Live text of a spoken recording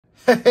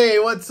Hey,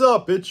 what's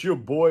up? It's your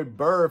boy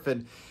Burf,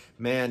 and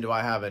man, do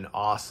I have an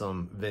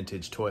awesome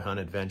vintage toy hunt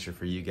adventure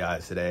for you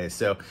guys today.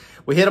 So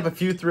we hit up a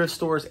few thrift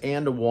stores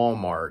and a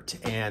Walmart,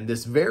 and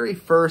this very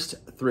first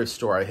thrift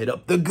store, I hit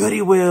up the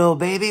Goodie Wheel,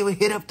 baby. We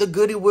hit up the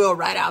Goodie Wheel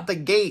right out the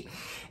gate,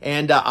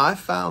 and I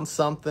found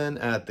something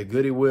at the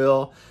Goodie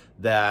Wheel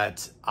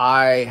that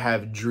I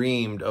have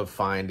dreamed of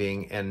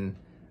finding in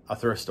a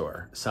thrift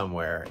store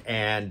somewhere,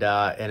 and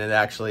it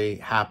actually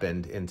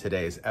happened in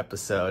today's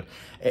episode.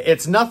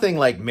 It's nothing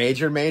like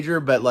major,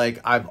 but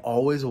like I've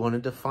always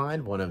wanted to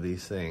find one of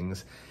these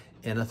things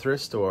in a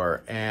thrift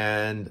store,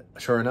 and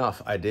sure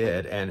enough I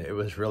did, and it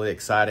was really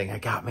exciting.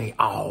 It got me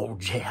all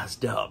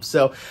jazzed up.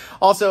 So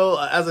also,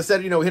 as I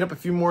said, you know, we hit up a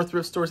few more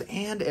thrift stores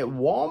and at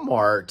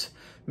Walmart.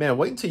 Man,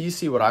 wait until you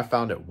see what I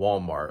found at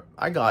Walmart.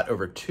 I got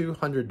over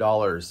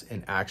 $200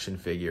 in action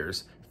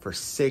figures for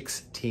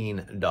 $16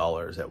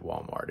 at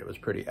Walmart. It was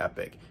pretty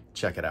epic.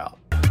 Check it out.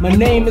 My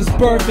name is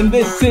Burf and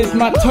this is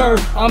my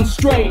turf. I'm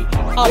straight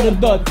out of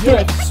the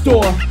thrift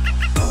store.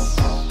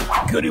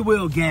 Goodie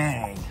Wheel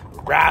gang,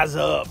 rise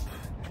up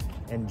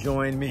and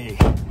join me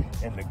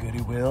in the Goodie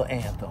Wheel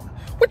anthem.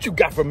 What you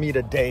got for me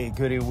today,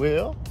 Goodie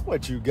Wheel?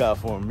 What you got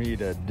for me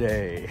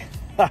today?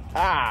 Ha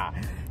ha!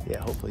 Yeah,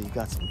 hopefully you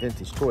got some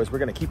vintage toys. We're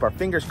gonna keep our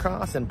fingers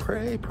crossed and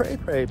pray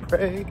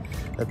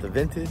that the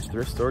vintage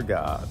thrift store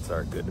gods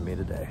are good to me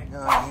today.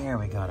 Here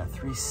we got a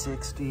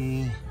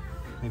 360,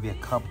 maybe a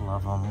couple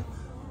of them.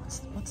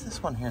 What's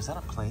this one here? Is that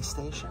a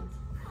PlayStation?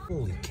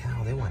 Holy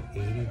cow, they want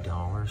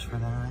 $80 for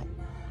that?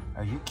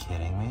 Are you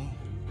kidding me?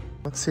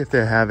 Let's see if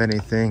they have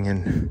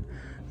anything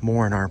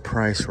more in our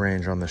price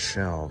range on the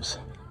shelves.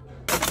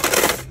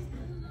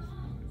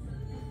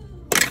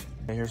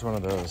 Hey, here's one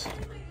of those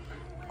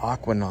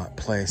Aquanaut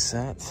play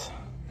sets.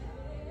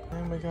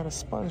 And we got a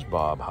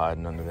SpongeBob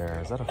hiding under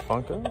there. Is that a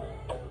Funko?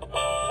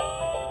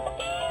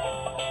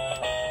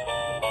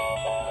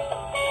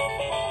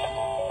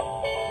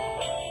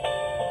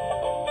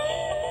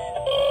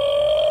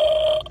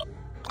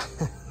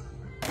 I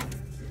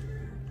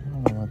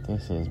don't know what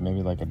this is.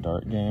 Maybe like a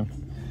dart game.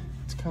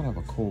 It's kind of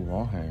a cool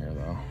wall hanger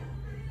though.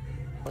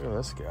 Look at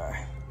this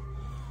guy.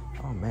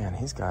 Oh man,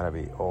 he's gotta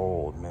be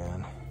old,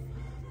 man.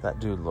 That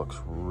dude looks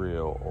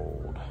real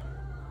old.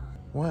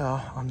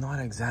 Well, I'm not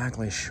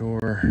exactly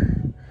sure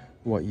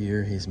what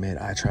year he's made.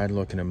 I tried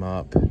looking him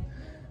up.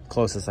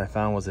 Closest I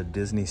found was a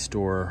Disney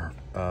store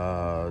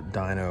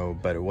dino,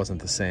 but it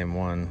wasn't the same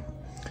one.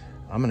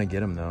 I'm gonna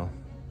get him though.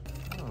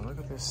 Oh, look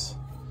at this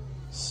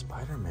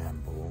Spider-Man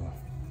bull.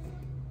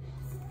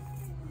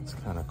 That's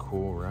kind of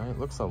cool, right?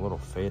 Looks a little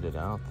faded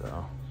out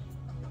though.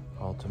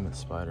 Ultimate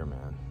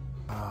Spider-Man.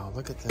 Oh,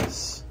 look at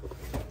this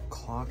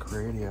clock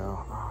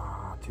radio.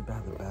 Ah, too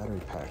bad the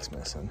battery pack's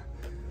missing.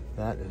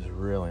 That is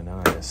really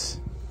nice.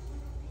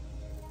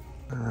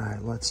 All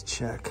right, let's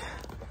check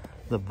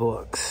the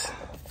books.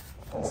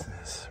 What's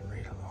this?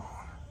 Read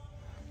along.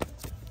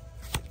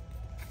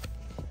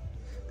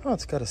 Oh,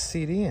 it's got a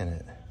CD in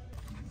it.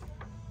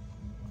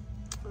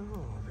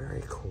 Oh,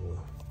 very cool.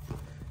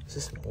 Is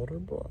this an older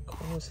book?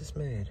 When was this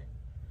made?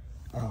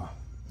 Oh,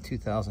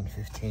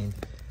 2015.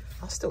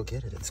 I'll still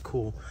get it. It's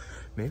cool.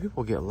 Maybe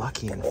we'll get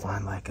lucky and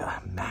find like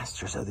a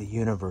Masters of the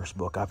Universe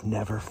book. I've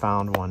never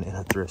found one in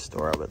a thrift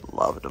store. I would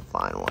love to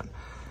find one.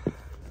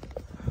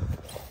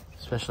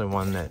 Especially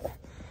one that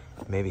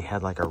maybe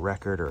had like a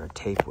record or a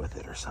tape with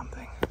it or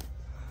something.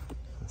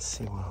 Let's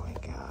see what we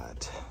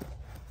got.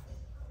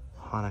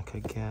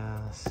 Hanukkah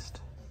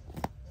guest.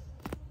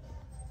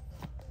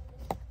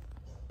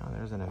 Oh,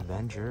 there's an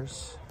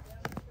Avengers.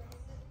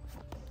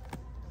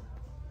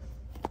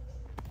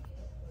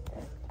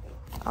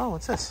 Oh,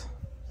 what's this?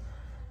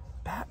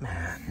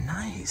 Batman,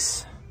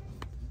 nice.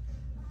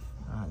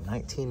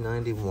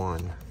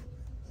 1991.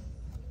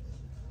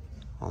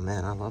 Oh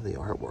man, I love the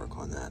artwork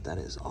on that. That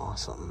is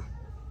awesome.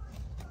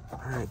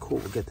 All right, cool,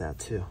 we'll get that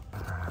too. All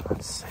right,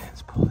 let's see,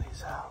 let's pull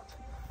these out.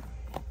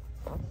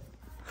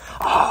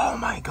 Oh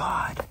my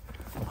God.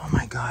 Oh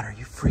my God, are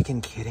you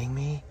freaking kidding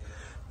me?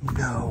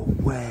 No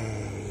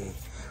way.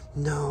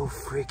 No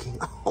freaking,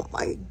 oh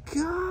my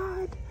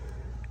God.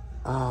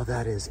 Oh,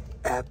 that is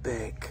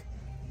epic.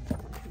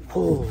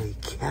 Holy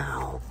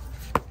cow.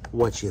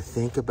 What you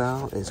think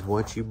about is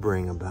what you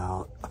bring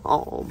about.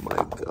 Oh my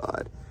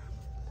God.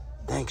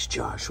 Thanks,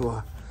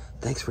 Joshua.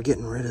 Thanks for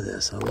getting rid of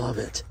this. I love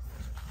it.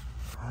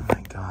 Oh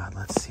my God.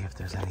 Let's see if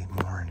there's any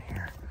more in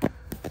here.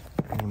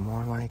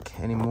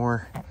 Any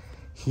more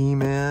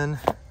He-Man?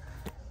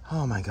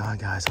 Oh my God,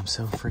 guys. I'm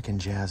so freaking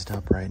jazzed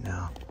up right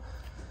now.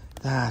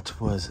 That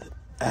was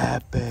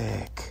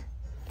epic.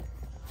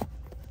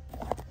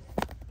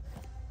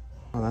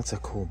 Oh, that's a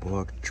cool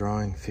book.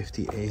 Drawing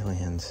 50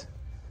 Aliens.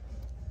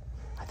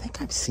 I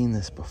think I've seen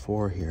this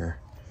before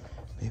here.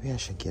 Maybe I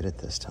should get it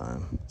this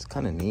time. It's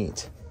kind of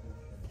neat.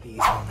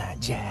 He's on that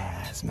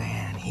jazz,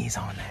 man. He's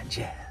on that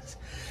jazz.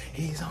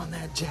 He's on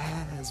that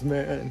jazz,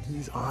 man.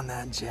 He's on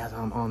that jazz.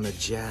 I'm on the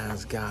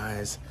jazz,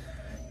 guys.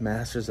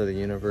 Masters of the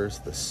Universe,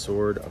 the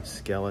Sword of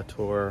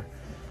Skeletor.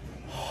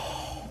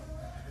 Oh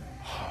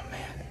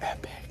man,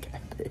 epic.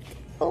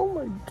 Oh my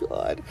my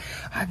God.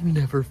 I've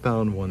never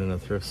found one in a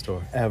thrift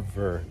store,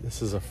 ever.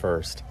 This is a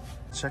first.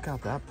 Check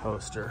out that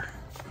poster.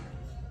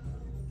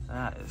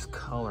 That is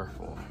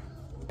colorful.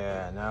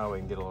 Yeah, now we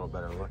can get a little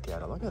better look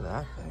at it. Look at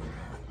that thing, man.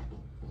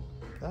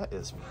 That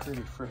is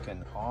pretty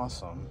freaking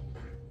awesome.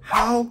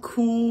 How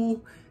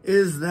cool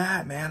is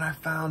that, man? I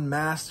found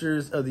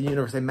Masters of the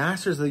Universe, a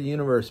Masters of the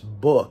Universe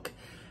book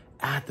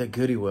at the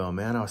Goodwill,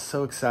 man. I was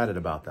so excited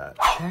about that.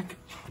 Check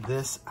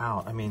this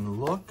out. I mean,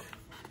 look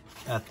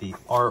at the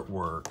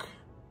artwork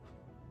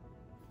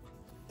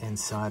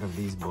inside of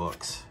these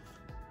books.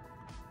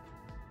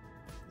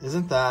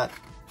 Isn't that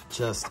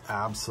just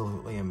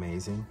absolutely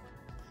amazing?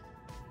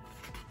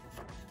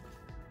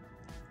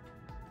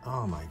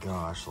 Oh my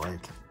gosh,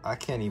 like, I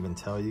can't even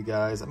tell you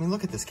guys. I mean,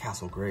 look at this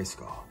Castle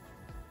Grayskull.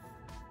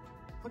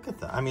 Look at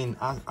that. I mean,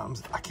 I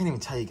can't even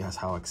tell you guys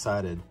how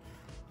excited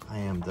I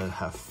am to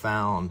have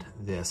found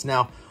this.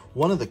 Now,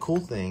 one of the cool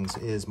things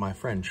is my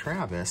friend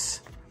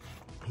Travis,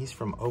 he's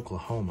from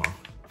Oklahoma,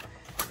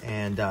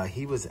 and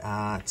he was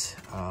at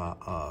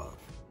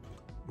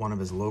one of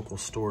his local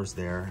stores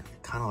there,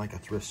 kind of like a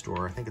thrift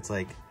store. I think it's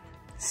like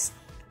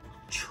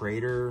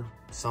Trader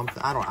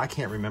something. I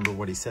can't remember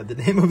what he said the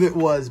name of it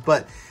was,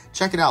 but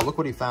check it out. Look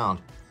what he found.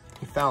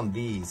 He found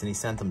these and he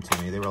sent them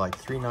to me. They were like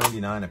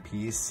 $3.99 a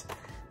piece.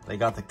 They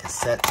got the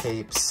cassette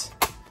tapes.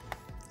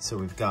 So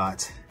we've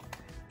got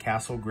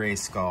Castle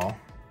Grayskull,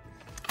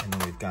 and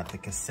then we've got the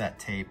cassette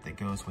tape that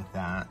goes with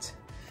that.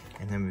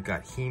 And then we've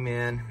got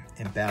He-Man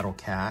and Battle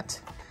Cat,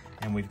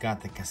 and we've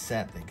got the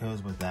cassette that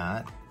goes with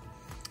that.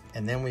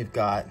 And then we've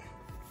got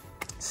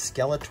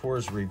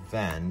Skeletor's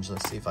Revenge.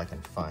 Let's see if I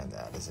can find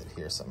that. Is it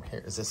here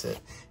somewhere? Is this it?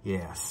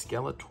 Yeah,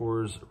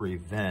 Skeletor's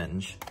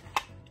Revenge,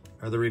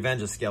 or the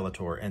Revenge of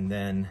Skeletor. And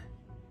then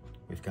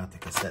we've got the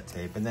cassette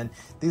tape. And then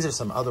these are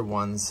some other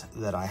ones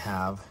that I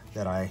have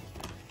that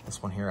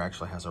this one here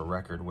actually has a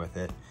record with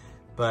it.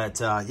 But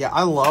yeah,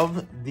 I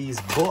love these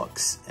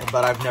books,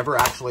 but I've never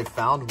actually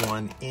found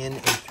one in a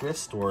thrift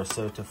store.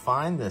 So to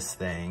find this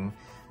thing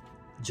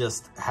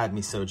just had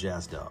me so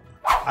jazzed up.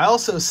 I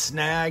also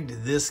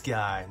snagged this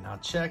guy. Now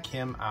check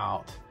him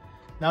out.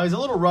 Now he's a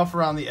little rough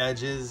around the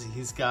edges.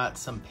 He's got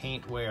some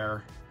paint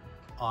wear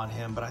on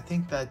him, but I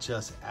think that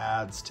just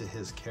adds to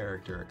his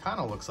character. It kind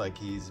of looks like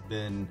he's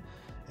been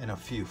in a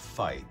few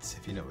fights,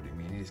 if you know what I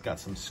mean. He's got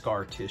some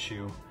scar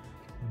tissue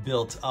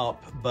built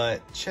up,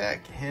 but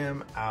check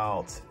him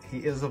out. He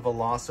is a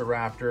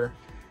Velociraptor.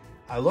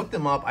 I looked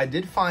him up. I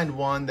did find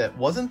one that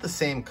wasn't the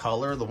same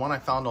color. The one I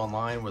found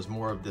online was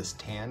more of this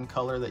tan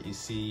color that you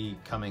see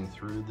coming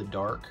through the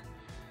dark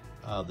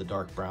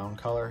brown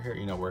color here,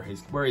 you know, where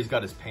he's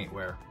got his paint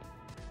wear.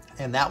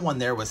 And that one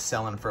there was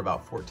selling for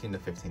about 14 to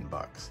 15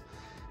 bucks.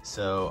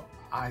 So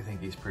I think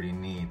he's pretty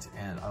neat.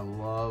 And I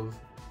love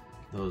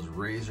those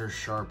razor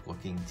sharp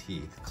looking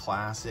teeth.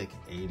 Classic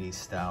 80s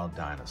style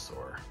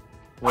dinosaur.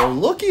 Well,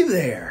 looky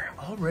there,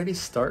 already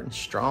starting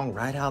strong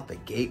right out the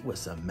gate with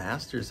some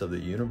Masters of the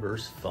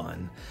Universe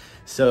fun.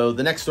 So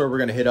the next store we're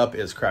gonna hit up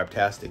is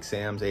Craptastic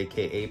Sam's,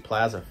 AKA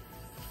Plaza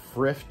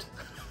Thrift.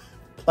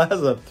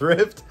 Plaza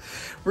Thrift.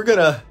 We're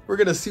gonna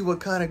see what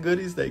kind of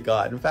goodies they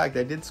got. In fact,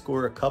 I did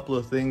score a couple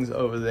of things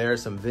over there,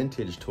 some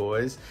vintage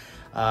toys.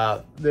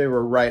 They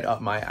were right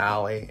up my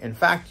alley. In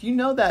fact, you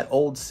know that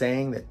old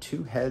saying that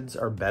two heads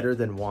are better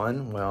than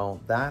one?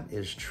 Well, that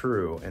is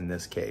true in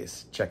this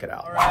case. Check it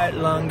out. All right,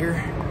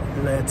 Lunger,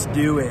 let's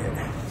do it.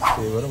 Let's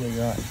see, what do we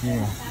got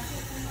here?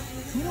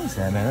 What is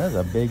that, man? That's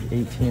a big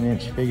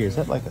 18-inch figure. Is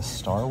that like a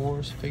Star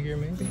Wars figure,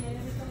 maybe?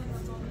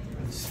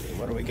 Let's see,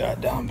 what do we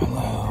got down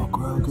below?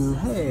 Grogu.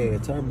 Hey,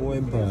 it's our boy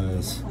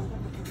Buzz.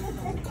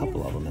 A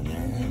couple of them in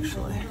there,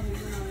 actually.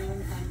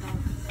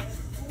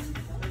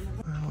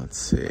 Let's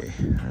see,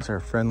 there's our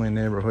friendly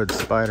neighborhood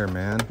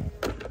Spider-Man.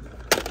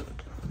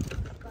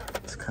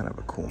 It's kind of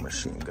a cool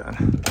machine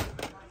gun.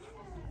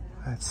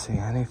 Let's see,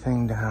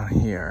 anything down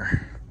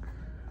here?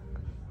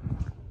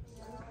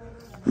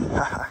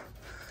 I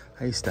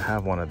used to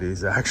have one of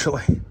these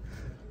actually.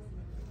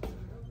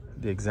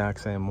 The exact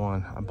same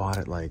one. I bought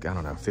it like, I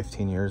don't know,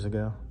 15 years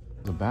ago.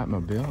 The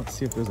Batmobile, let's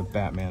see if there's a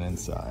Batman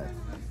inside.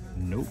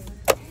 Nope.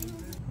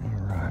 All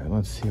right,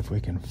 let's see if we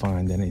can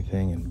find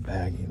anything in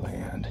Baggy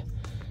Land.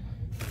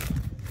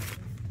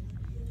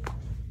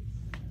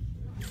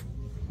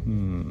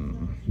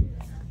 Not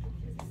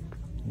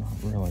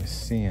really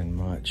seeing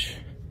much.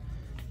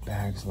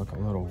 Bags look a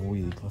little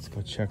weak. Let's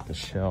go check the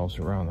shelves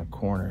around the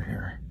corner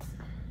here.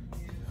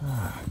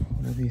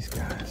 What are these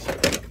guys?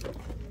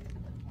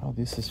 Oh,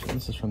 this is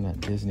from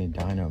that Disney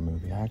Dino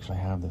movie. I actually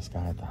have this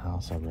guy at the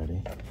house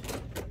already,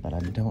 but I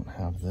don't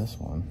have this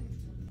one.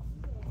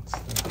 What's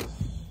this?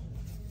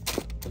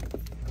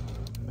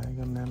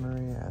 Mega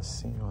Memory as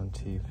seen on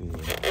TV.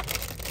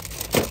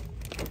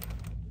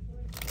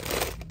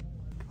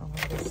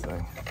 This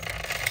thing.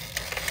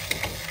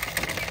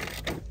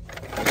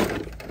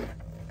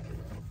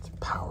 It's a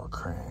power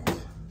crank.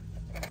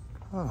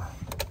 Oh,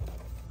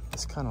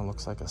 this kind of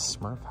looks like a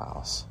Smurf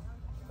house.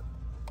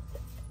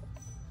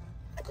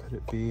 Could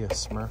it be a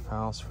Smurf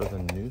house for the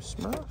new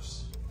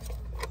Smurfs?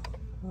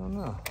 I don't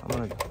know.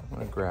 I'm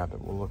gonna grab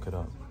it. We'll look it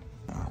up.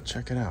 Oh,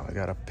 check it out. I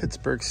got a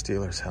Pittsburgh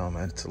Steelers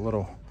helmet. It's a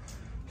little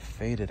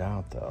faded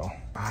out though.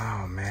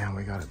 Oh man,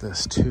 we got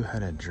this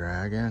two-headed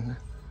dragon.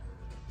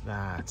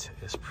 That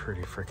is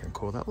pretty freaking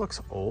cool. That looks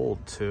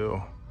old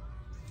too.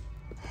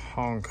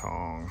 Hong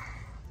Kong.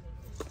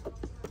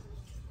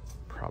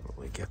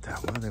 Probably get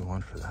that. What do they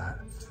want for that?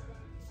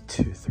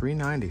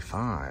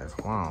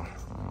 $3.95. Wow.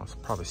 I'll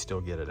probably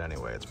still get it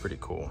anyway. It's pretty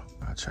cool.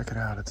 Check it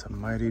out. It's a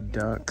Mighty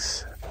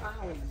Ducks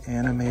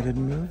animated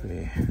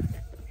movie.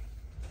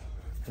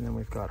 And then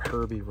we've got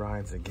Herbie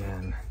Rides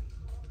Again.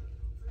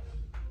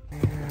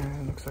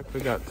 And looks like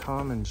we got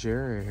Tom and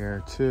Jerry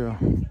here too.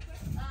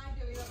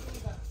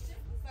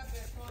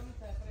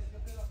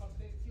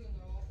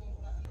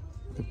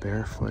 The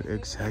Barefoot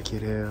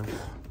Executive.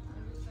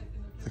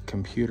 The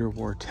Computer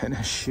Wore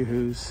Tennis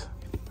Shoes.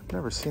 I've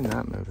never seen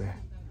that movie.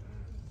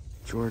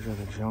 Georgia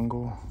the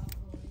Jungle.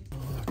 Oh,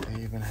 look,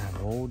 they even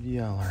have Old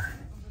Yeller.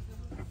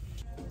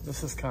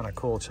 This is kind of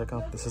cool. Check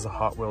out, this is a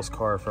Hot Wheels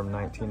car from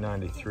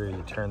 1993.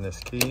 You turn this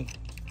key.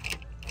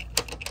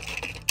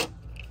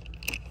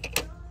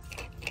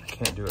 I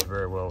can't do it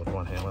very well with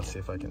one hand. Let's see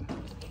if I can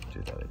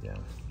do that again.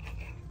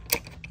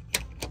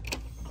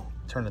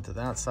 Turn it to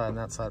that side and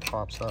that side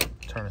pops up.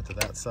 Turn it to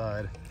that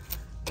side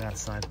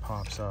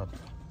pops up.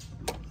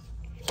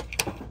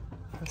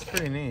 That's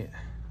pretty neat.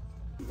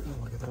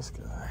 Oh, look at this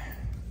guy.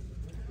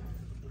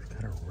 He's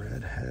got a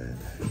red head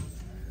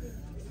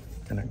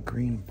and a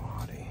green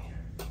body.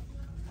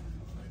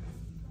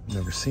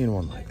 Never seen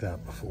one like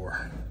that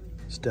before.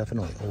 It's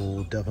definitely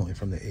old, definitely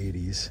from the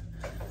 80s.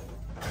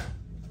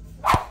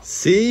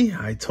 See,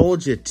 I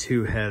told you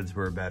two heads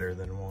were better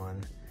than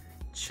one.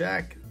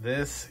 Check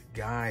this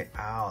guy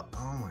out.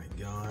 Oh my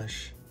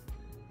gosh.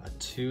 A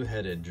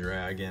two-headed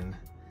dragon.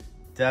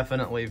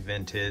 Definitely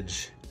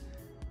vintage.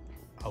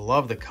 I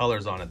love the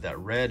colors on it. That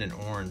red and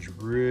orange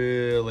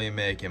really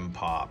make him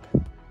pop.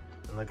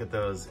 And look at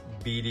those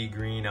beady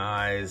green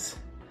eyes.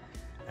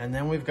 And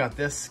then we've got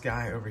this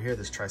guy over here,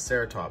 this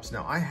Triceratops.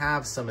 Now I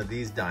have some of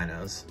these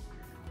dinos.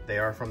 They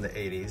are from the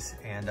 80s,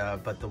 and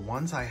but the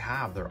ones I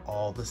have, they're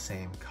all the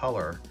same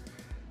color.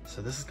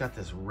 So this has got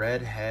this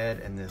red head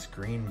and this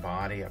green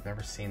body. I've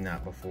never seen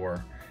that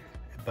before.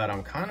 But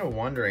I'm kind of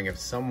wondering if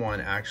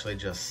someone actually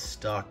just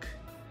stuck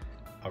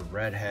a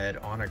red head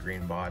on a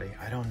green body.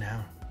 I don't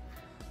know.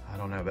 I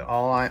don't know, but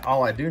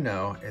all I do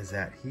know is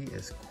that he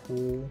is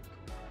cool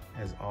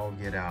as all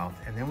get out.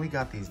 And then we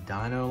got these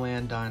Dino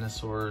Land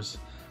dinosaurs,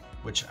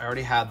 which I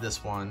already had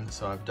this one,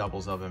 so I have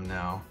doubles of him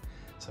now.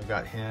 So I've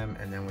got him,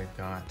 and then we've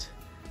got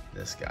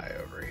this guy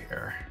over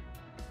here.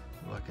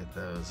 Look at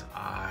those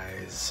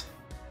eyes.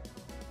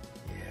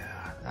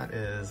 Yeah, that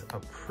is a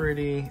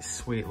pretty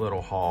sweet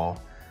little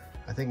haul.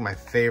 I think my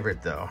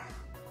favorite though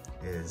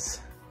is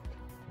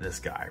this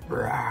guy.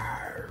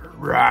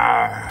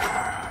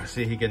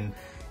 See, he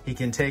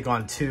can take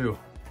on two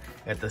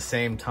at the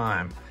same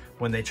time.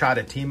 When they try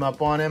to team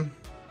up on him,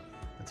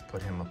 let's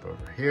put him up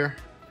over here,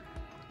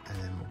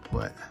 and then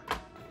we'll put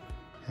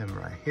him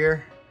right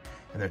here.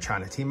 And they're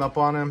trying to team up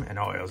on him, and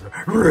all he goes,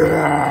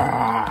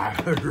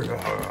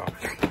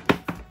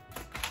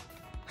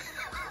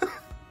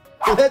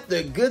 let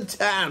the good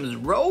times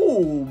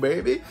roll,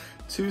 baby.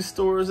 2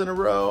 stores in a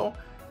row.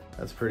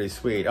 That's pretty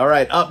sweet. All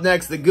right, up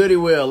next, the Goodie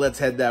Wheel. Let's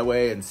head that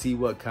way and see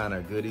what kind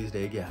of goodies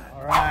they got.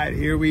 All right,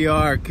 here we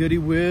are, Goodie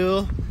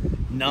Wheel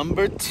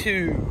number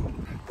 2.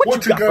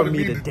 What you got for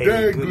me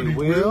today, Goodie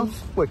Wheel?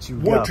 What you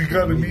got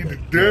for me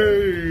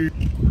today?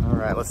 All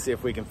right, let's see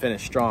if we can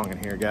finish strong in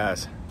here,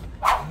 guys.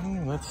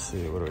 Let's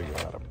see, what do we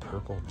got? A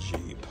purple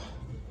Jeep.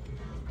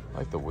 I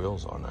like the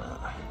wheels on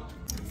that.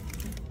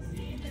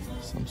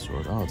 Some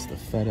sort, oh, it's the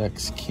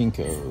FedEx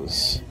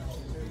Kinko's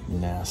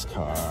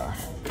NASCAR.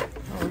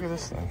 Oh, look at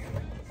this thing.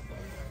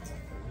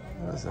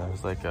 What is that?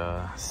 It's like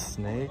a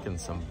snake and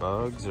some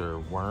bugs, or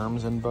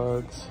worms and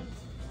bugs.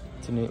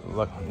 It's a neat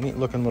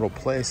looking little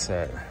play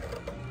set.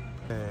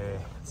 Hey,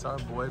 it's our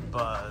boy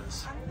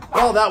Buzz.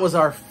 Well, that was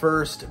our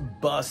first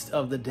bust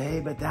of the day,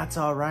 but that's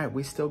all right.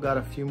 We still got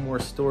a few more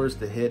stores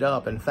to hit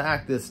up. In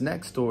fact, this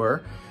next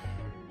store,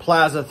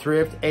 Plaza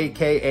Thrift,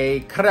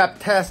 AKA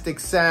Craptastic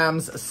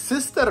Sam's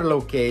sister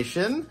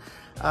location,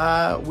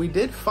 we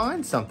did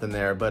find something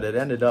there, but it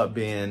ended up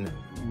being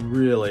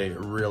really,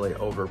 really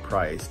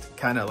overpriced.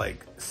 Kind of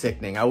like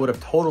sickening. I would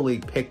have totally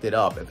picked it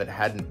up if it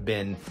hadn't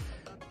been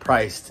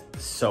priced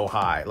so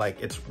high.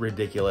 Like, it's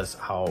ridiculous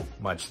how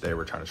much they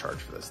were trying to charge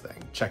for this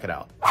thing. Check it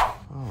out.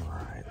 All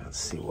right, let's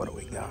see, what do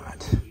we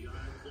got?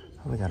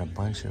 We got a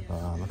bunch of,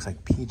 looks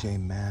like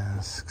PJ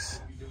Masks,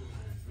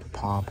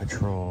 Paw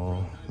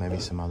Patrol, maybe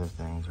some other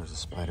things. There's a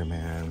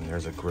Spider-Man,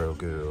 there's a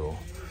Gooooo.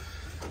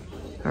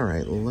 All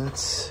right,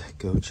 let's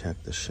go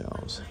check the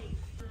shelves.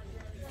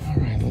 All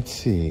right, let's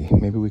see.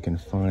 Maybe we can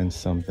find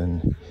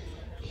something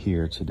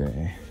here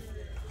today.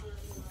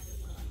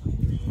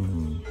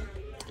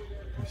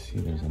 I see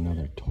there's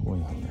another toy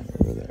hunter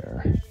over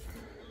there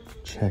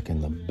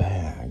checking the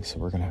bag, so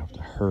we're gonna have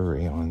to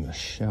hurry on the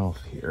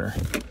shelf here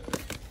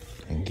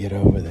and get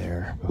over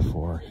there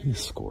before he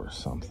scores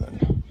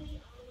something.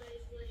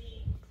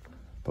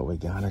 but we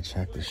gotta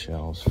check the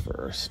shelves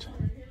first.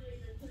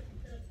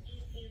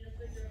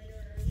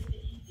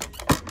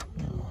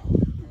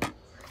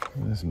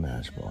 This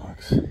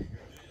matchbox. Alright,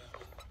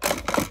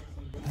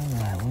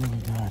 what do we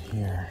got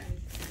here?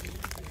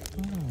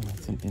 Oh,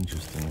 that's an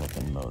interesting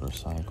looking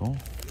motorcycle.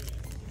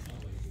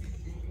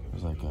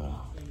 There's like a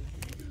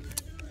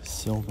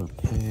silver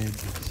pig,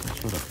 some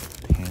sort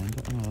of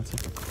panda. Oh, that's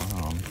like a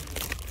clown.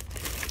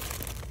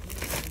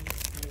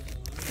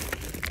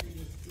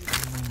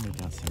 And we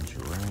got some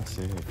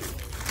Jurassic.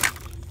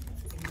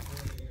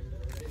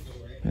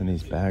 And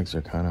these bags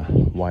are kind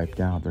of wiped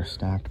out. They're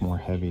stacked more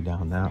heavy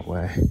down that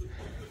way.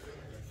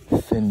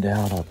 Thinned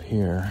out up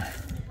here.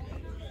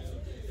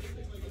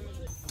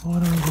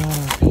 What do we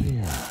got up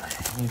here?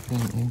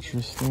 Anything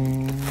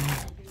interesting?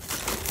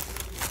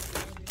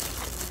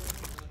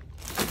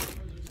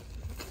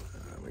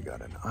 We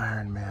got an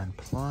Iron Man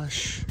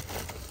plush.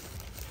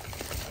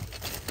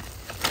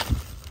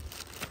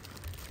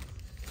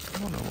 I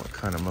don't know what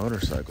kind of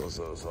motorcycles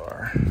those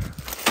are.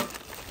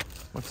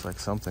 Looks like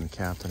something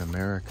Captain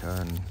America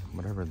and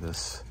whatever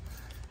this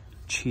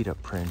cheetah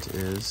print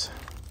is.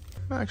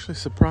 I'm actually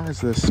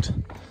surprised this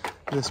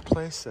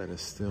place set is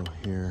still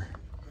here.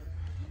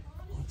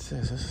 What's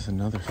this? This is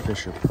another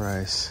Fisher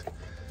Price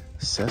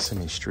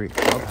Sesame Street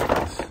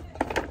Clubhouse.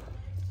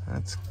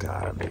 That's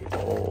gotta be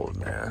old,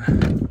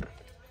 man.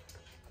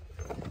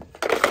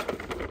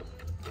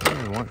 What do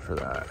I want for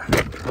that?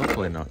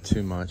 Hopefully not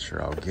too much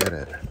or I'll get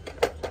it.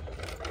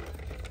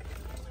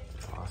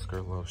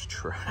 Oscar loves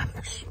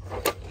trash.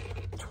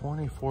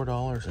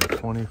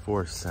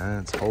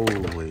 $24.24.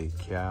 Holy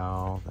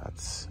cow,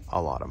 that's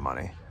a lot of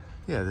money.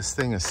 Yeah, this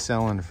thing is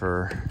selling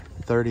for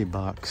 30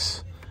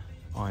 bucks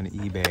on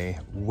eBay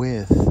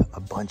with a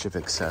bunch of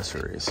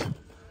accessories.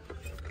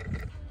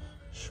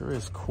 Sure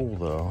is cool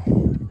though.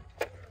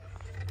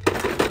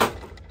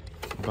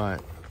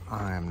 But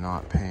I am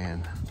not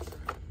paying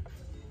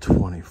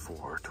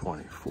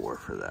 $24.24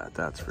 for that.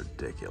 That's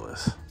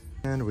ridiculous.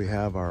 And we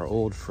have our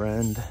old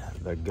friend,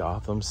 the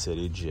Gotham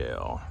City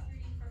Jail.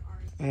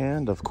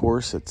 And of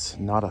course, it's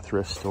not a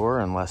thrift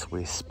store unless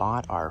we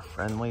spot our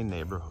friendly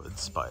neighborhood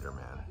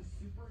Spider-Man.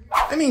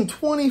 I mean,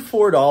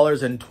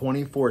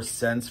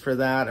 $24.24 for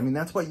that. I mean,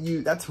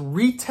 that's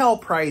retail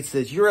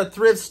prices. You're a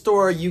thrift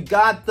store. You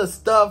got the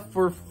stuff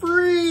for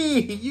free.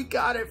 You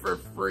got it for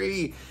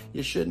free.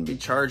 You shouldn't be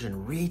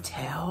charging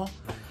retail.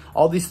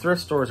 All these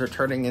thrift stores are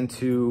turning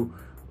into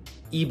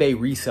eBay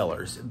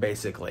resellers,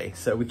 basically.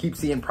 So we keep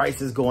seeing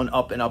prices going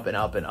up and up and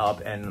up and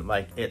up, and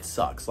like, it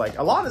sucks. Like,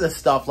 a lot of this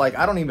stuff, like,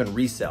 I don't even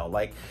resell.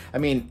 Like, I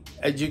mean,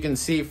 as you can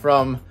see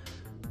from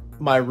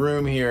my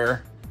room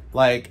here,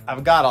 like,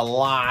 I've got a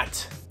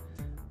lot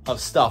of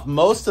stuff.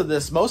 Most of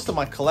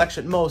my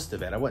collection, most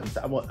of it, I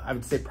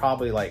would say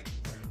probably like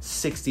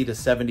 60 to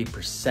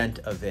 70%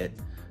 of it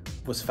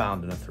was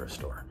found in a thrift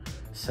store.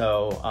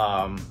 So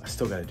I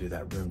still got to do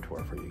that room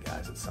tour for you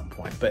guys at some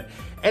point. But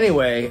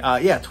anyway,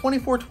 yeah,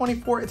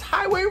 $24.24. It's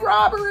highway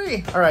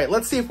robbery. All right,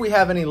 let's see if we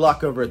have any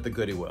luck over at the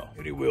Goody Will.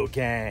 Goody Will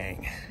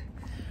gang,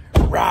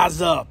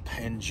 rise up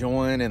and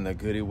join in the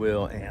Goody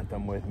Will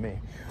anthem with me.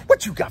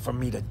 What you got for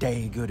me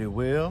today, Goody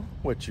Will?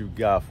 What you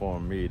got for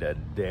me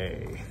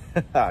today?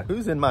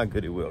 Who's in my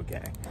Goody Will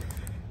gang?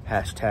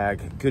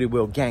 Hashtag Goody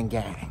Will gang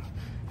gang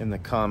in the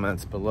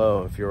comments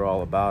below if you're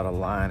all about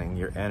aligning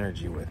your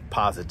energy with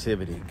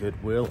positivity,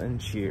 goodwill,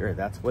 and cheer.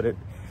 That's what it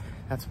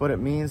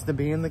means to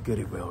be in the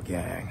Goody Will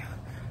gang.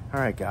 All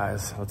right,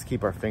 guys, let's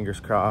keep our fingers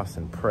crossed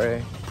and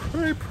pray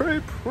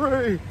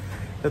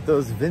that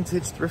those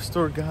vintage thrift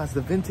store gods,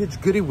 the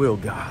vintage Goody Will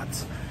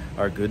gods,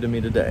 are good to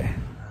me today.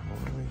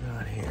 What do we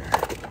got here?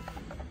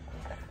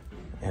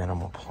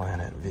 Animal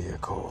Planet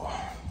vehicle.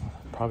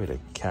 Probably to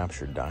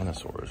capture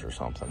dinosaurs or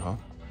something, huh?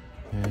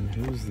 And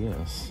who's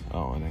this?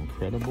 Oh, an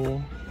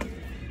incredible.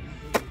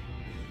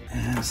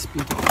 And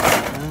speaking of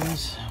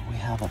friends, we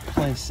have a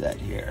play set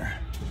here.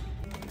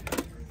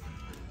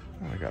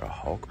 Oh, we got a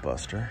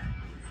Hulkbuster.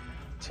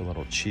 It's a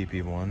little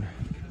cheapy one.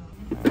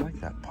 I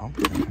like that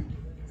pumpkin.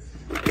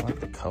 I like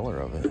the color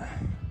of it.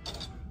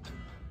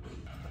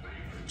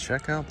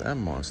 Check out that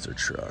monster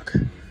truck.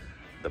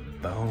 The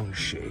Bone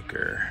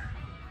Shaker.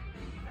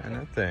 And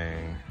that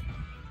thing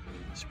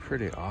is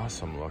pretty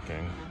awesome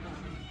looking.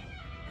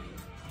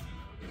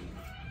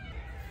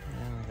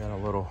 And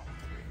we got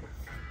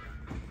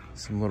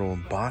some little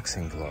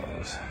boxing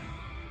gloves.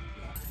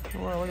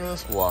 Well, look at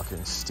this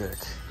walking stick.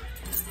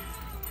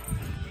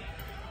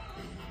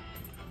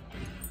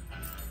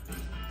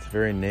 It's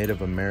very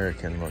Native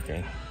American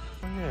looking.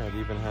 Oh yeah, it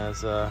even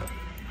has an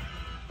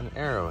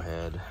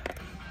arrowhead.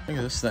 Look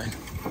at this thing.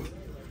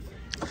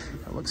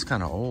 It looks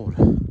kind of old.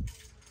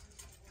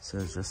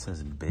 It just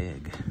says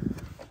big.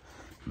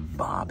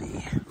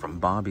 Bobby from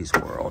Bobby's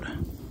World.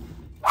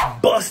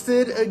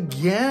 Busted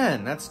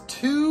again. That's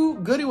 2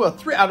 Goody Will.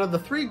 3 out of the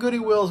 3 Goody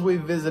Wills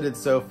we've visited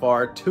so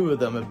far, 2 of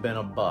them have been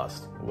a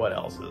bust. What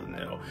else is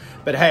new?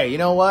 But hey, you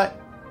know what?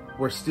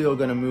 We're still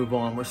gonna move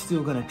on. We're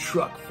still gonna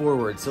truck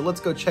forward. So let's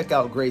go check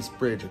out Grace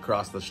Bridge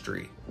across the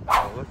street.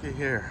 Oh, looky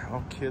here.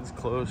 All kids'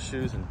 clothes,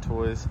 shoes, and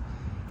toys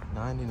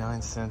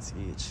 99 cents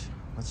each.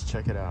 Let's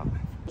check it out.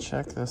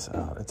 Check this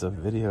out. It's a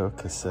video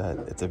cassette.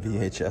 It's a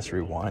VHS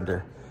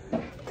rewinder.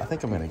 I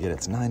think I'm gonna get it.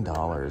 It's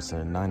 $9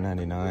 or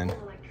 $9.99.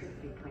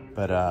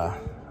 But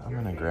I'm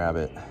gonna grab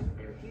it.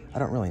 I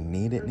don't really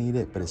need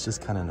it, but it's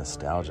just kind of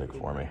nostalgic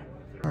for me.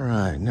 All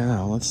right,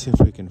 now let's see if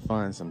we can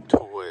find some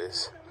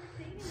toys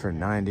for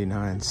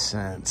 99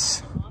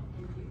 cents.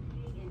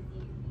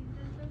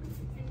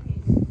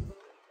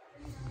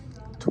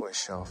 Toy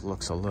shelf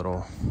looks a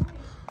little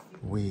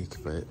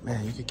weak, but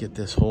man, you could get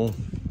this whole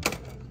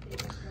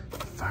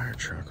fire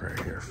truck right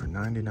here for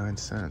 99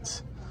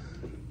 cents.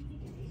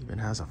 Even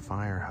has a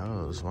fire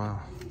hose, wow.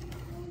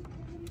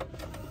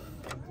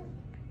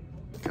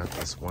 Got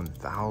this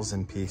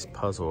 1,000 piece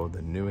puzzle of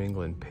the New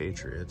England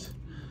Patriots.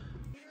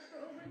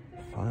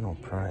 Final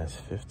price,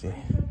 50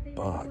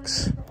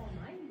 bucks.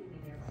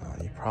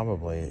 You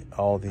probably,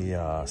 all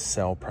the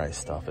sale price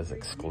stuff is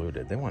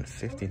excluded. They want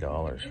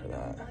 $50 for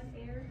that.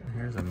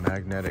 Here's a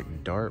magnetic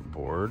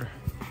dartboard.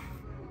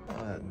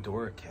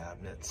 Door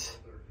cabinets,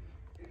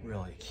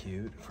 really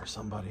cute for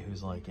somebody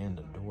who's like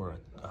into Dora.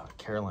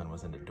 Carolyn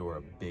was into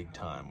Dora big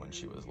time when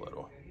she was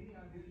little.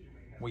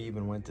 We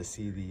even went to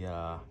see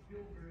the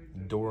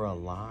Dora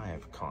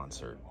Live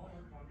concert.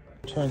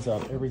 Turns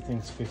out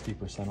everything's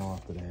 50%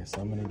 off today,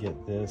 so I'm gonna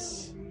get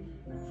this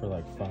for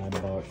like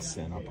 $5,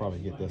 and I'll probably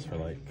get this for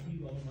like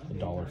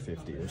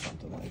 $1.50 or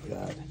something like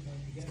that.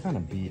 It's kind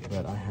of beat,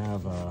 but I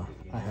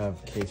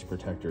have case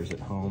protectors at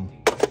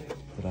home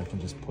that I can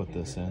just put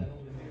this in.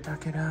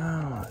 Check it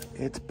out,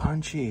 it's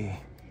punchy.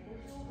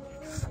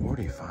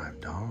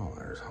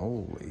 $45,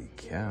 holy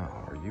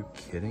cow, are you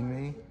kidding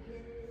me?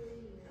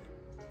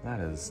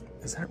 Is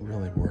that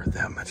really worth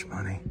that much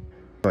money?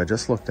 I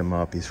just looked him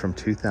up. He's from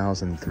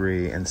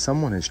 2003, and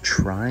someone is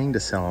trying to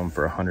sell him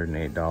for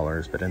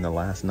 $108, but in the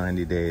last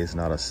 90 days,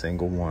 not a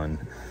single one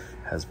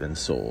has been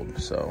sold.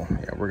 So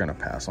yeah, we're gonna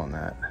pass on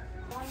that.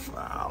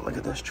 Wow, look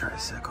at this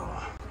tricycle.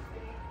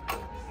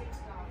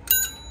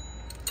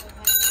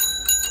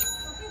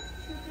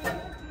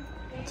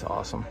 That's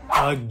awesome.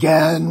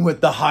 Again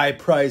with the high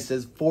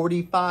prices,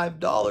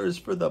 $45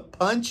 for the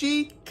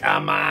punchy?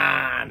 Come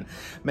on.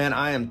 Man,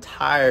 I am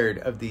tired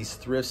of these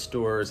thrift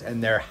stores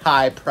and their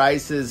high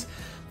prices.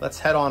 Let's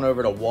head on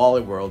over to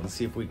Wally World and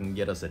see if we can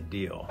get us a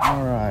deal.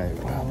 All right,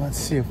 well, let's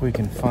see if we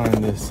can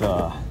find this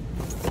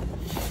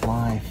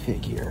fly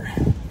figure.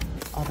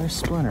 Oh, there's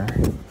Splinter.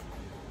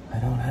 I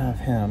don't have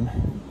him.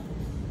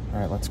 All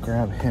right, let's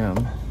grab him.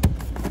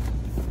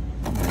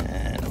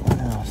 And what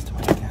else do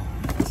I got?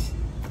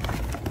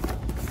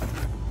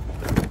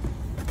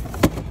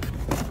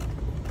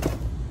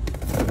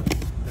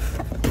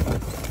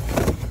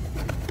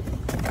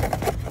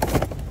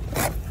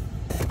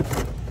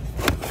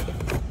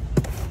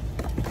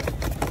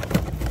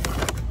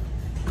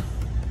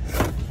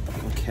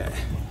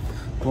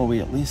 Well,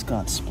 we at least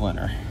got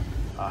Splinter.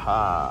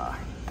 Aha.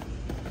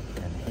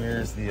 And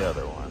here's the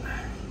other one.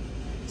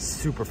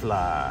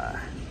 Superfly.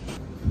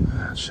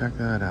 Check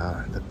that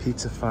out. The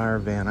Pizza Fire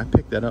van. I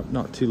picked that up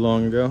not too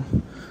long ago.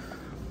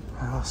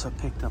 I also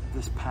picked up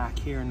this pack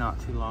here not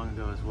too long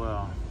ago as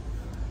well.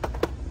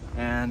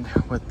 And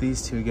with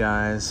these two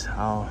guys,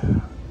 I'll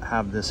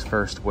have this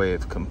first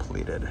wave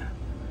completed.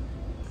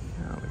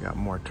 We got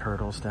more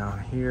turtles down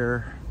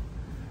here.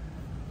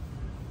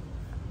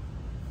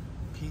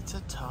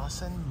 Pizza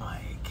Tossin'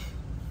 Mike.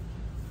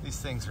 These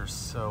things are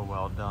so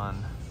well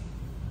done.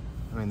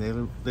 I mean,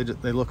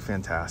 they look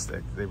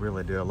fantastic. They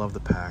really do. I love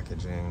the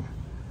packaging.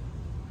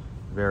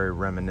 Very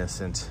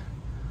reminiscent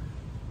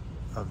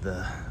of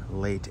the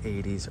late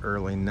 80s,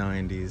 early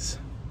 90s.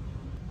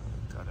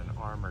 Got an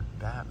armored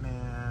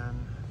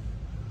Batman.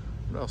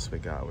 What else we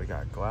got? We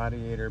got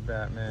Gladiator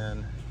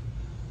Batman.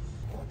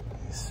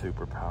 These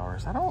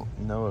superpowers. I don't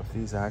know if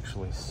these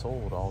actually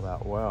sold all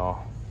that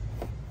well.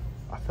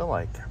 I feel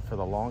like for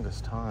the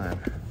longest time,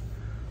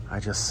 I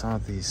just saw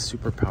these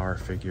superpower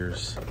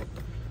figures.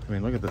 I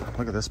mean, look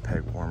at this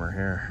peg warmer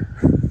here.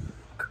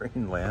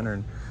 Green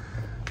Lantern.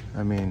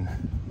 I mean,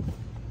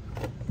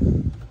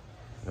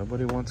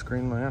 nobody wants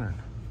Green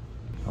Lantern.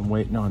 I'm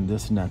waiting on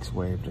this next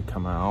wave to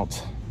come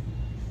out.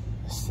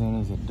 As soon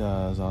as it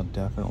does, I'll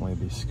definitely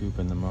be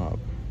scooping them up.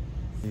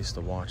 I used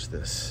to watch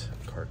this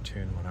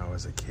cartoon when I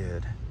was a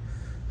kid,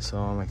 so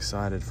I'm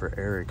excited for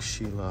Eric,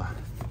 Sheila,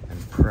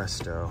 and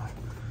Presto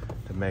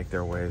to make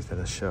their ways to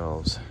the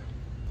shelves.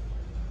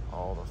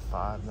 All the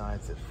Five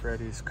Nights at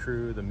Freddy's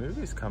crew. The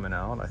movie's coming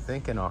out, I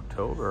think, in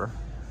October.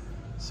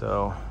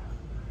 So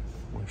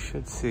we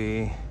should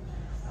see,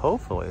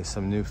 hopefully,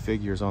 some new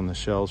figures on the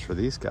shelves for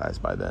these guys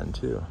by then,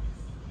 too.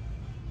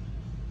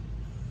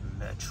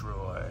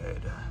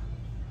 Metroid.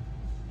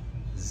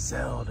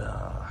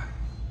 Zelda.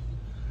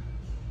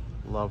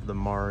 Love the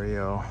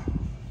Mario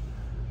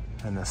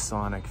and the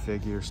Sonic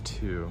figures,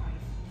 too.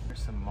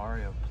 There's some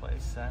Mario play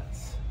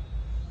sets.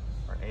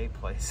 Or a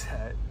play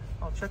set.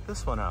 Oh, check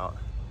this one out.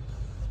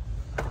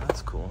 Oh,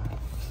 that's cool.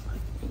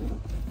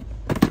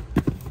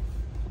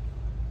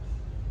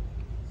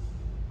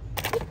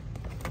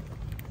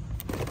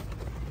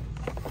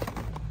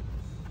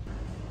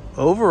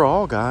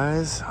 overall,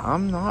 guys,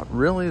 I'm not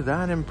really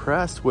that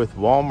impressed with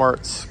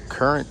Walmart's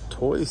current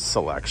toy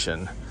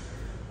selection.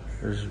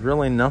 There's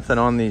really nothing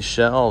on these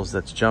shelves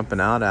that's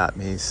jumping out at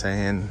me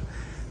saying,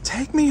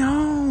 take me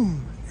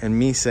home, and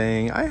me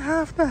saying, I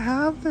have to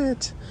have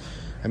it.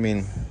 I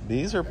mean,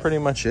 these are pretty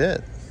much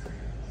it.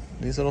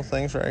 These little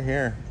things right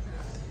here.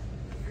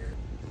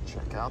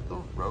 Check out the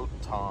Roton.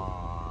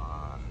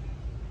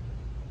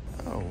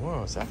 Oh,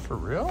 whoa, is that for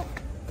real?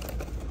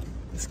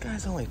 This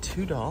guy's only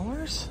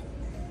 $2?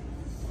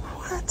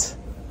 What?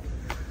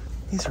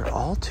 These are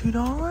all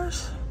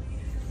 $2?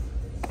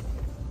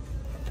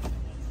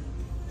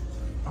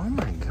 Oh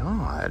my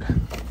God.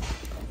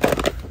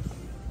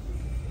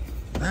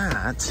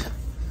 That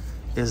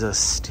is a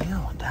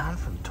steal, down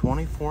from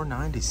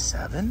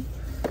 $24.97.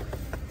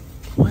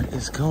 What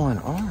is going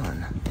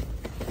on?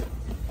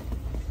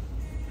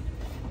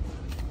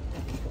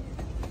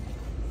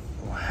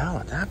 Well, hell,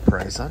 at that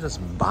price, I'll just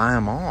buy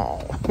them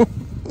all.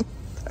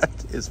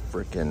 That is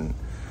freaking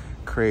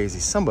crazy.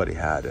 Somebody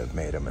had to have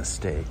made a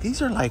mistake.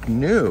 These are like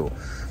new.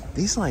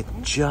 These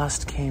like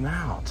just came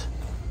out.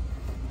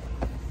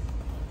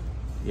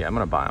 Yeah, I'm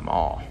gonna buy them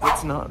all.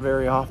 It's not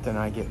very often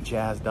I get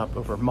jazzed up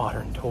over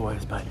modern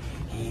toys, but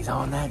he's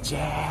on that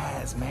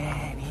jazz,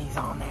 man. He's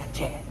on that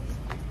jazz.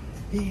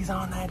 He's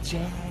on that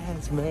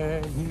jazz,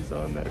 man. He's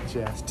on that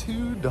jazz.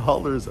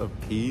 $2 a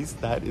piece?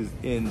 That is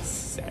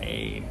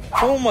insane.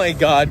 Oh my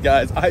God,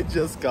 guys. I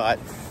just got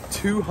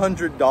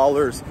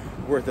 $200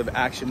 worth of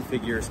action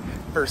figures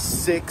for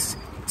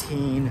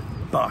 16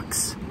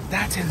 bucks.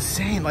 That's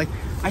insane. Like,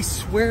 I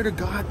swear to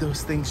God,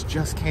 those things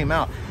just came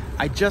out.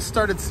 I just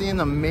started seeing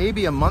them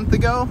maybe a month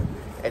ago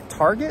at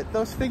Target,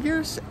 those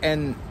figures,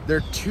 and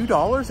they're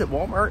 $2 at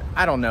Walmart.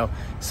 I don't know.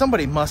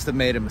 Somebody must have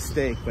made a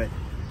mistake, but,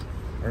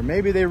 or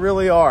maybe they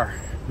really are.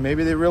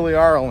 Maybe they really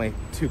are only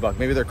 $2.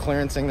 Maybe they're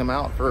clearancing them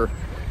out for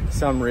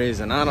some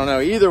reason. I don't know.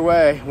 Either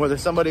way, whether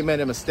somebody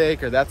made a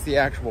mistake or that's the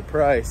actual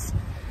price,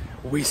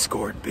 we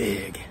scored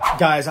big.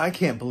 Guys, I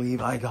can't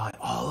believe I got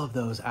all of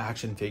those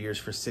action figures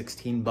for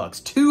 16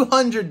 bucks.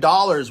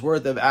 $200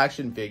 worth of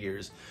action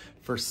figures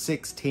for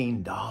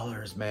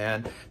 $16,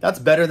 man. That's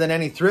better than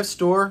any thrift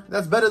store.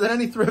 That's better than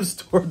any thrift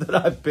store that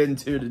I've been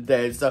to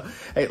today. So,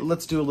 hey,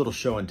 let's do a little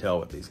show and tell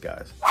with these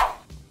guys.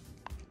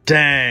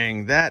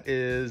 Dang, that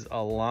is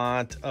a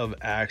lot of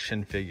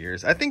action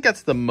figures. I think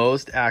that's the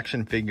most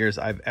action figures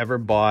I've ever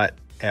bought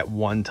at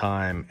one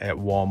time at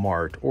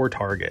Walmart or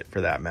Target,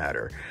 for that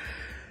matter.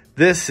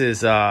 This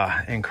is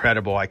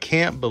incredible. I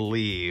can't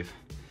believe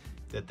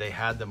that they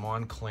had them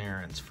on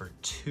clearance for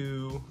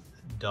 $2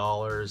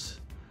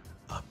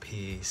 a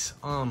piece.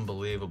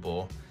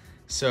 Unbelievable.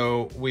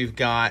 So we've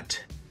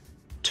got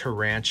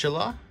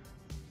Tarantula,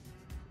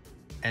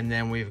 and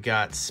then we've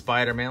got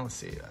Spider-Man. Let's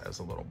see, that was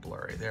a little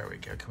blurry. There we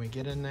go. Can we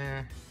get in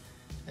there?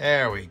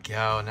 There we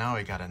go. Now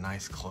we got a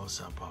nice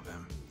close-up of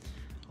him.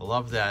 I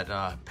love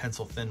that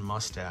pencil-thin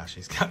mustache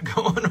he's got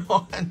going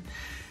on.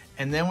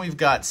 And then we've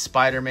got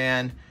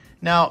Spider-Man.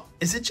 Now,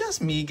 is it just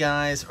me,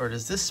 guys, or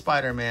does this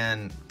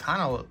Spider-Man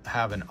kind of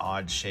have an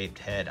odd-shaped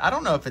head? I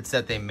don't know if it's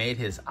that they made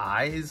his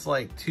eyes,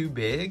 like, too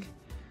big,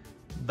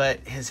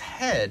 but his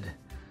head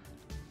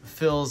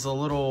feels a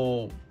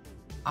little,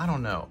 I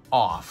don't know,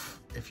 off,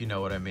 if you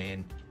know what I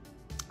mean.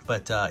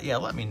 But, yeah,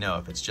 let me know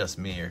if it's just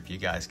me or if you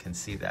guys can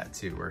see that,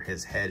 too, where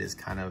his head is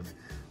kind of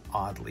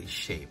oddly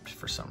shaped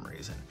for some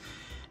reason.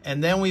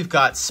 And then we've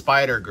got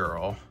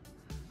Spider-Girl.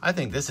 I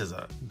think this is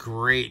a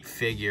great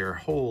figure.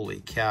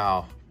 Holy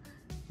cow.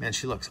 Man,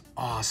 she looks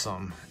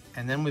awesome.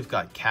 And then we've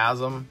got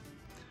Chasm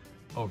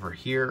over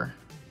here.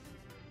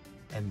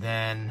 And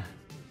then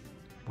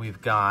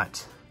we've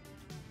got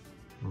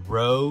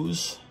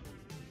Rose.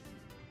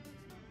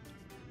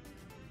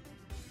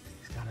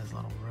 He's got his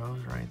little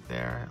rose right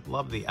there.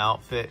 Love the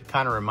outfit.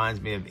 Kind of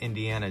reminds me of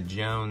Indiana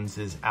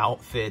Jones's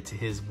outfit,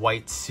 his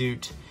white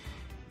suit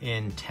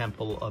in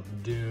Temple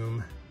of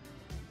Doom.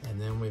 And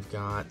then we've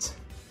got,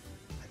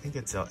 I think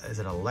it's, is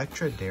it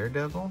Elektra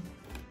Daredevil?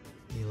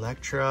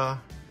 Elektra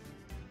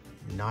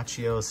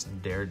Nachios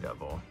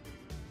Daredevil.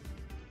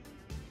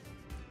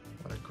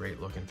 What a great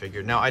looking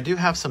figure. Now I do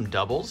have some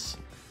doubles,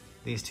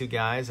 these two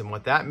guys, and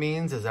what that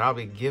means is that I'll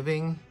be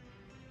giving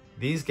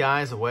these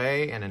guys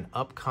away in an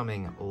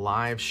upcoming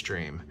live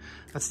stream.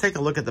 Let's take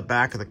a look at the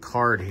back of the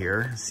card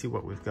here, see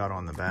what we've got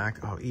on the back.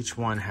 Oh, each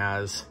one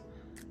has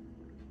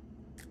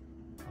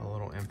a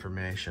little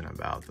information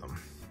about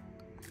them.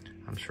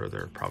 I'm sure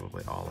they're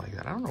probably all like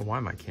that. I don't know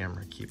why my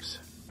camera keeps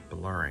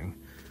blurring.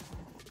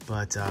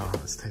 But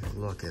let's take a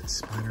look at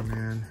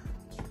Spider-Man.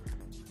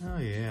 Oh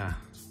yeah.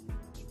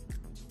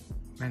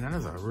 Man, that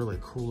is a really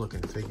cool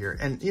looking figure.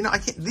 And you know,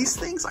 these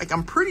things, like,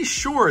 I'm pretty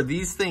sure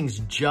these things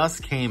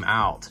just came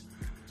out.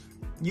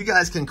 You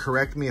guys can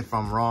correct me if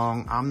I'm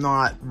wrong. I'm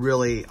not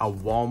really a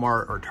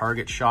Walmart or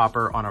Target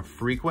shopper on a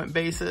frequent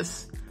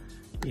basis.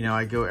 You know,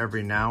 I go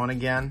every now and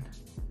again.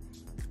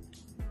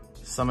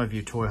 Some of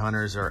you toy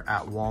hunters are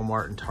at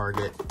Walmart and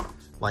Target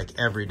like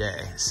every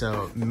day.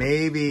 So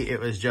maybe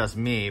it was just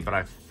me, but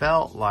I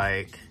felt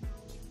like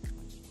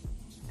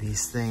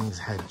these things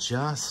had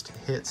just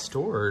hit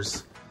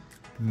stores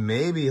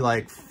maybe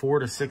like 4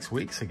 to 6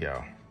 weeks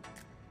ago.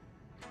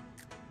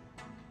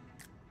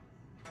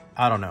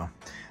 I don't know.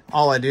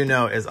 All I do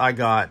know is I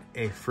got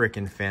a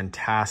freaking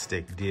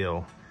fantastic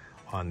deal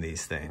on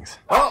these things.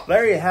 Well,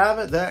 there you have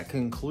it. That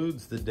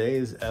concludes the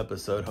day's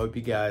episode. Hope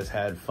you guys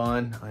had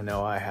fun. I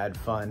know I had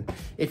fun.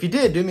 If you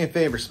did, do me a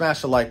favor,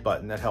 smash the like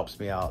button. That helps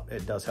me out.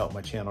 It does help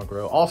my channel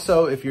grow.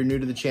 Also, if you're new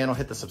to the channel,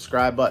 hit the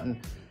subscribe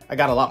button. I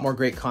got a lot more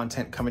great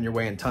content coming your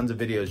way and tons of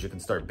videos you can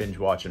start binge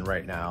watching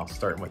right now,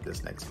 starting with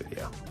this next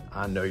video.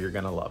 I know you're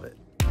gonna love it.